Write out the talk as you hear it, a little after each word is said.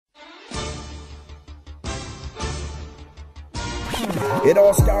It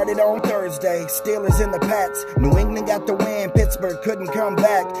all started on Thursday, Steelers in the Pats. New England got the win, Pittsburgh couldn't come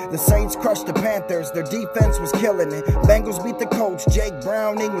back. The Saints crushed the Panthers, their defense was killing it. Bengals beat the Colts, Jake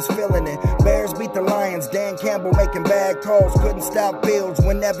Browning was feeling it. Bears beat the Lions, Dan Campbell making bad calls. Couldn't stop Fields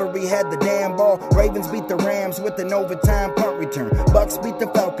whenever he had the damn ball. Ravens beat the Rams with an overtime punt return. Bucks beat the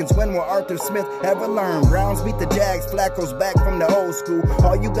Falcons, when will Arthur Smith ever learn? Browns beat the Jags, Flacco's back from the old school.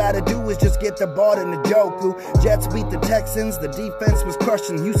 All you gotta do is just get the ball to Njoku. Jets beat the Texans, the defense was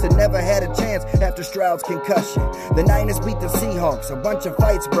crushing. Houston never had a chance after Stroud's concussion. The Niners beat the Seahawks, a bunch of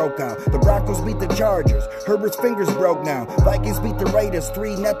fights broke out. The Broncos beat the Chargers, Herbert's fingers broke now. Vikings beat the Raiders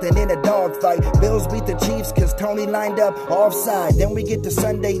 3-0 in a dogfight. Bills beat the Chiefs cause Tony lined up offside. Then we get to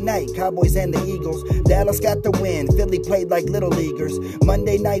Sunday night, Cowboys and the Eagles. Dallas got the win, Philly played like little leaguers.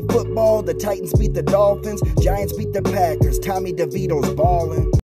 Monday night football, the Titans beat the Dolphins. Giants beat the Packers, Tommy DeVito's ballin'.